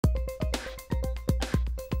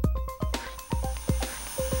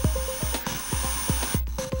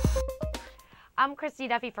I'm Christy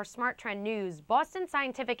Duffy for Smart Trend News. Boston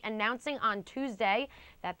Scientific announcing on Tuesday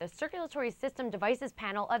that the Circulatory System Devices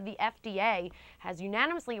Panel of the FDA has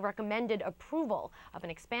unanimously recommended approval of an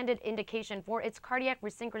expanded indication for its cardiac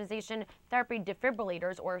resynchronization therapy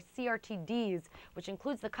defibrillators, or CRT-Ds, which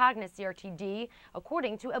includes the COGNIS CRT-D,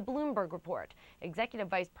 according to a Bloomberg report. Executive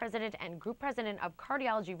Vice President and Group President of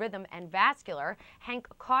Cardiology, Rhythm, and Vascular, Hank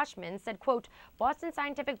Kucheman, said, quote, "Boston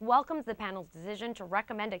Scientific welcomes the panel's decision to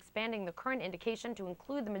recommend expanding the current indication to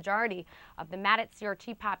include the majority of the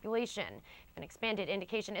MADIT-CRT population. If an expanded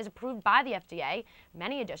indication is approved by the FDA,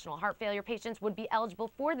 many additional heart failure patients would be eligible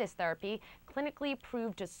for this therapy, clinically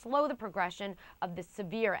proved to slow the progression of this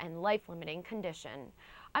severe and life-limiting condition."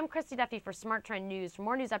 I'm Christy Duffy for Smart Trend News. For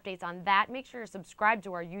more news updates on that, make sure you're subscribed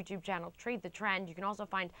to our YouTube channel, Trade the Trend. You can also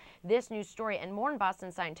find this news story and more in Boston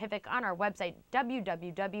Scientific on our website,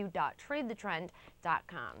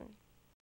 www.tradethetrend.com.